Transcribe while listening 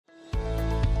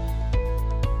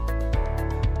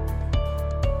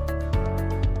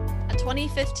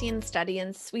2015 study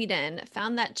in Sweden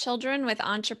found that children with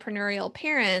entrepreneurial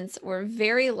parents were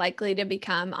very likely to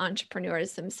become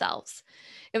entrepreneurs themselves.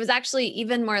 It was actually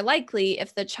even more likely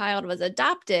if the child was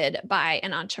adopted by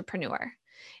an entrepreneur.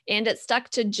 And it stuck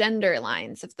to gender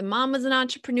lines. If the mom was an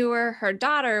entrepreneur, her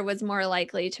daughter was more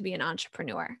likely to be an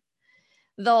entrepreneur.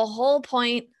 The whole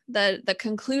point, the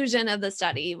conclusion of the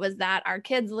study was that our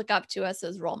kids look up to us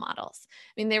as role models.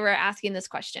 I mean, they were asking this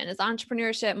question: is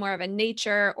entrepreneurship more of a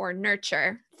nature or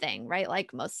nurture thing, right?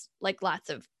 Like lots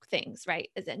of things, right?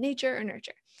 Is it nature or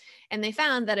nurture? And they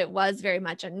found that it was very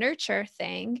much a nurture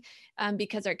thing,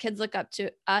 because our kids look up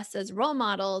to us as role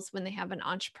models when they have an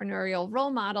entrepreneurial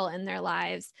role model in their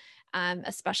lives,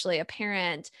 especially a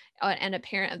parent and a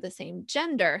parent of the same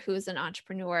gender who is an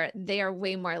entrepreneur. They are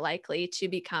way more likely to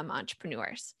become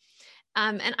entrepreneurs.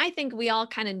 And I think we all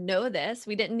kind of know this.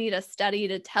 We didn't need a study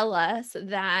to tell us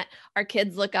that our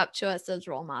kids look up to us as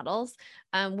role models.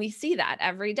 We see that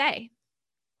every day.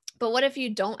 But what if you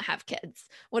don't have kids?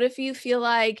 What if you feel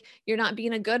like you're not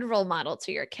being a good role model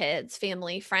to your kids,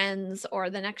 family, friends, or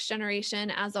the next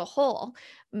generation as a whole?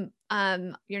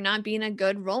 You're not being a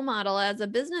good role model as a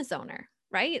business owner,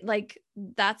 right? Like,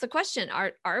 that's a question.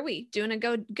 Are we doing a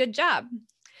good job?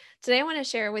 Today, I want to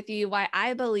share with you why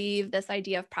I believe this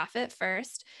idea of profit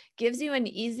first gives you an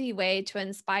easy way to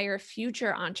inspire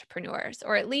future entrepreneurs,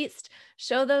 or at least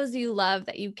show those you love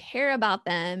that you care about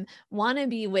them, want to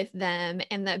be with them,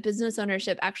 and that business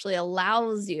ownership actually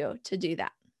allows you to do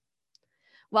that.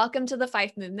 Welcome to the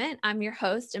Five Movement. I'm your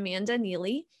host, Amanda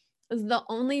Neely. This is the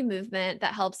only movement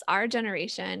that helps our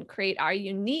generation create our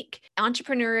unique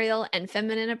entrepreneurial and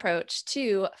feminine approach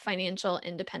to financial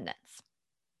independence.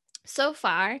 So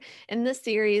far in this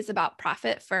series about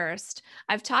profit first,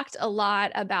 I've talked a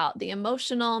lot about the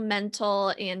emotional,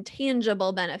 mental, and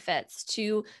tangible benefits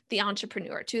to the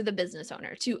entrepreneur, to the business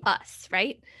owner, to us,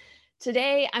 right?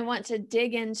 Today, I want to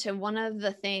dig into one of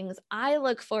the things I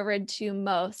look forward to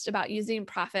most about using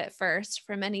Profit First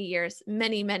for many years,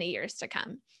 many, many years to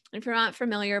come. If you're not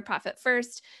familiar, Profit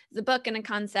First is a book and a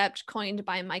concept coined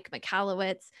by Mike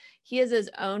Michalowicz. He has his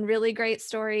own really great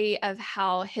story of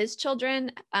how his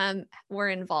children were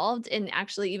involved in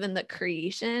actually even the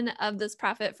creation of this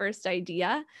Profit First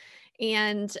idea.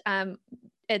 And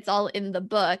it's all in the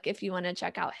book if you want to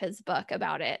check out his book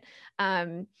about it.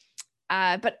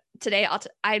 But today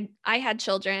I had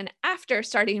children after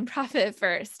starting Profit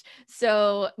First,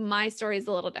 so my story is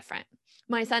a little different.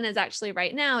 My son is actually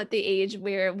right now at the age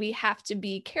where we have to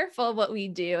be careful what we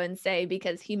do and say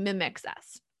because he mimics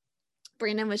us.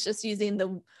 Brandon was just using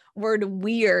the word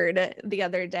weird the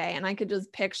other day, and I could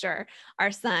just picture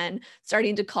our son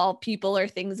starting to call people or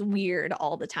things weird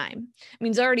all the time. I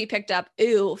mean, he's already picked up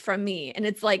ew from me, and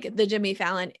it's like the Jimmy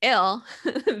Fallon ill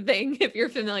thing, if you're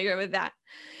familiar with that.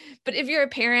 But if you're a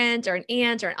parent or an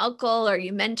aunt or an uncle or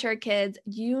you mentor kids,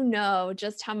 you know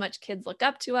just how much kids look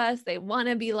up to us. They want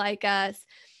to be like us.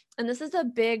 And this is a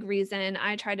big reason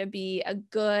I try to be a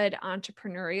good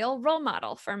entrepreneurial role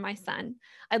model for my son.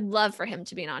 I'd love for him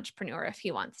to be an entrepreneur if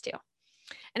he wants to.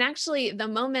 And actually, the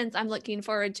moments I'm looking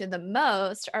forward to the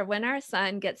most are when our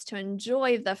son gets to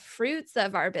enjoy the fruits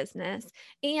of our business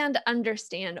and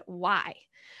understand why.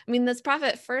 I mean, this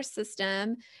profit first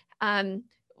system,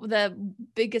 the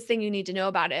biggest thing you need to know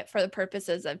about it for the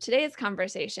purposes of today's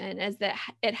conversation is that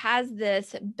it has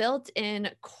this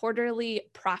built-in quarterly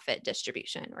profit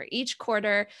distribution, where each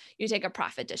quarter you take a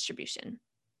profit distribution.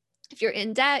 If you're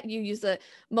in debt, you use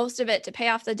most of it to pay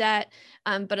off the debt,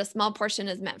 but a small portion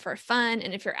is meant for fun.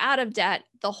 And if you're out of debt,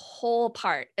 the whole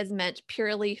part is meant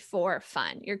purely for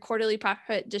fun. Your quarterly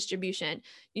profit distribution,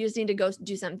 you just need to go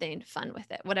do something fun with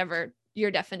it, whatever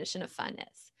your definition of fun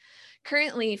is.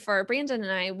 Currently, for Brandon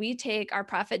and I, we take our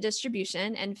profit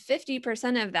distribution and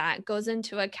 50% of that goes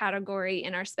into a category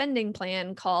in our spending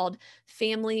plan called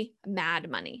family mad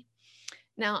money.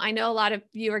 Now, I know a lot of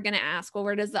you are going to ask, well,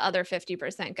 where does the other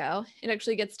 50% go? It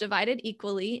actually gets divided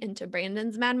equally into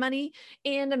Brandon's mad money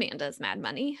and Amanda's mad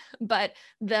money. But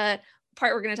the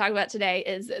part we're going to talk about today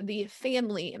is the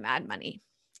family mad money.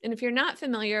 And if you're not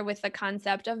familiar with the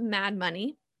concept of mad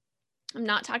money, I'm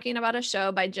not talking about a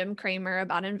show by Jim Cramer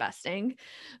about investing.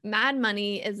 Mad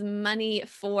money is money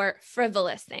for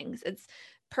frivolous things. Its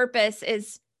purpose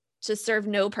is to serve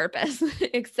no purpose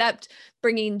except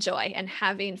bringing joy and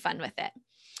having fun with it.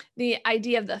 The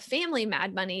idea of the family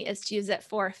mad money is to use it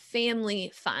for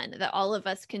family fun that all of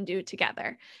us can do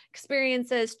together.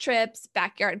 Experiences, trips,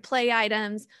 backyard play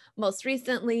items. Most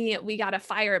recently, we got a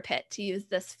fire pit to use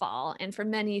this fall and for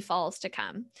many falls to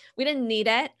come. We didn't need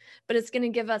it, but it's going to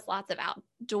give us lots of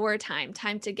outdoor time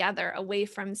together away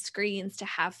from screens to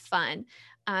have fun.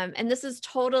 And this is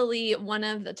totally one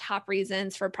of the top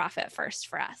reasons for Profit First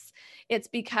for us. It's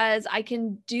because I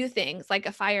can do things like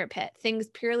a fire pit, things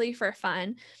purely for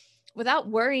fun, without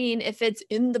worrying if it's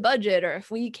in the budget or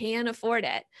if we can afford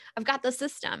it. I've got the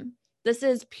system. This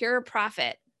is pure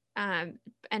profit.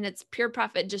 And it's pure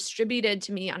profit distributed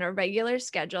to me on a regular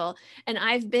schedule. And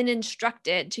I've been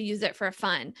instructed to use it for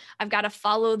fun. I've got to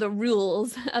follow the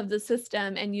rules of the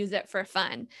system and use it for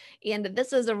fun. And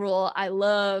this is a rule I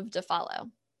love to follow.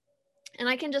 And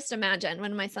I can just imagine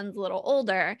when my son's a little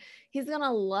older, he's going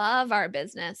to love our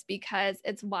business because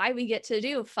it's why we get to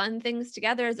do fun things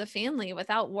together as a family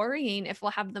without worrying if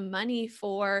we'll have the money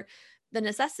for the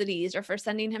necessities or for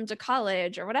sending him to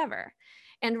college or whatever.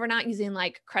 And we're not using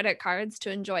like credit cards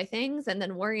to enjoy things and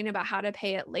then worrying about how to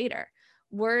pay it later.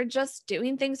 We're just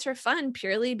doing things for fun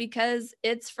purely because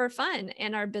it's for fun.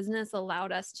 And our business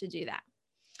allowed us to do that.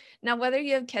 Now, whether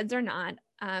you have kids or not,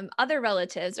 other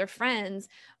relatives or friends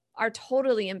are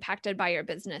totally impacted by your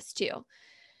business too.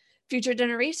 Future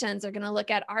generations are going to look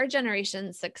at our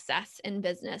generation's success in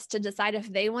business to decide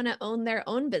if they want to own their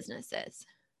own businesses.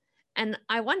 And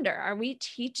I wonder, are we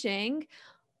teaching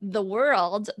the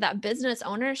world that business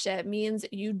ownership means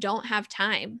you don't have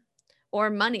time or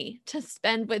money to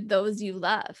spend with those you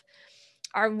love?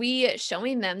 Are we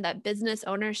showing them that business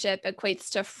ownership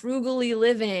equates to frugally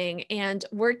living and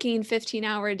working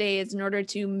 15-hour days in order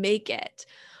to make it?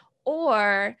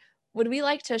 Or would we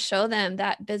like to show them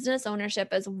that business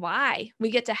ownership is why we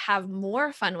get to have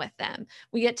more fun with them?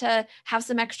 We get to have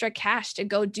some extra cash to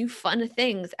go do fun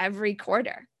things every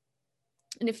quarter.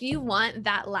 And if you want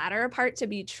that latter part to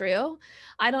be true,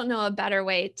 I don't know a better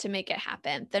way to make it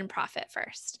happen than Profit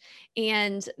First.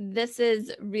 And this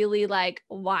is really like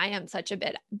why I'm such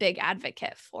a big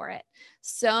advocate for it.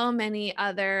 So many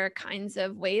other kinds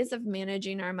of ways of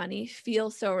managing our money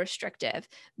feel so restrictive.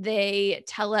 They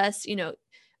tell us,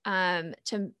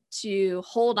 to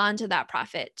hold on to that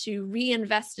profit, to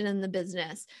reinvest it in the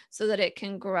business so that it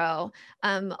can grow,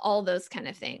 all those kind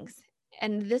of things.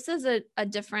 And this is a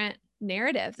different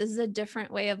narrative. This is a different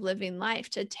way of living life,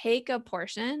 to take a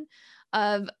portion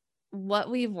of what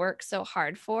we've worked so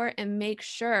hard for and make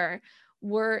sure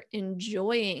we're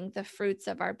enjoying the fruits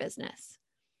of our business.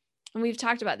 And we've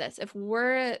talked about this. If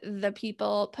we're the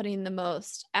people putting the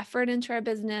most effort into our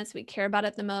business, we care about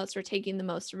it the most, we're taking the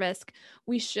most risk,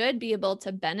 we should be able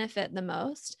to benefit the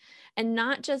most, and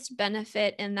not just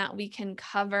benefit in that we can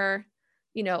cover,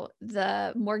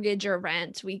 the mortgage or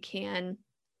rent, we can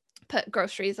put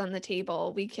groceries on the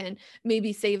table, we can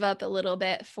maybe save up a little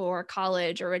bit for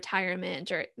college or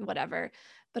retirement or whatever,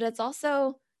 but it's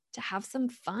also to have some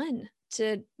fun,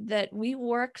 that we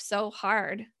work so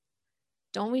hard.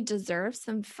 Don't we deserve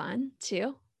some fun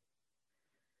too?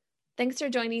 Thanks for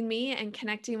joining me and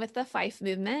connecting with the Fife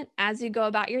movement as you go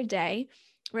about your day.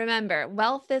 Remember,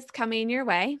 wealth is coming your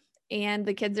way and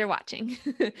the kids are watching.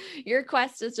 Your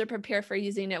quest is to prepare for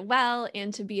using it well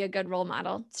and to be a good role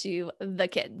model to the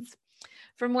kids.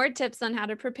 For more tips on how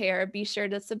to prepare, be sure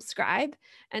to subscribe,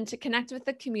 and to connect with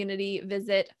the community,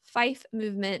 visit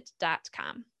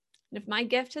fifemovement.com. And if my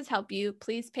gift has helped you,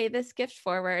 please pay this gift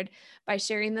forward by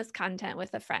sharing this content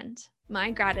with a friend.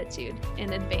 My gratitude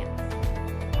in advance.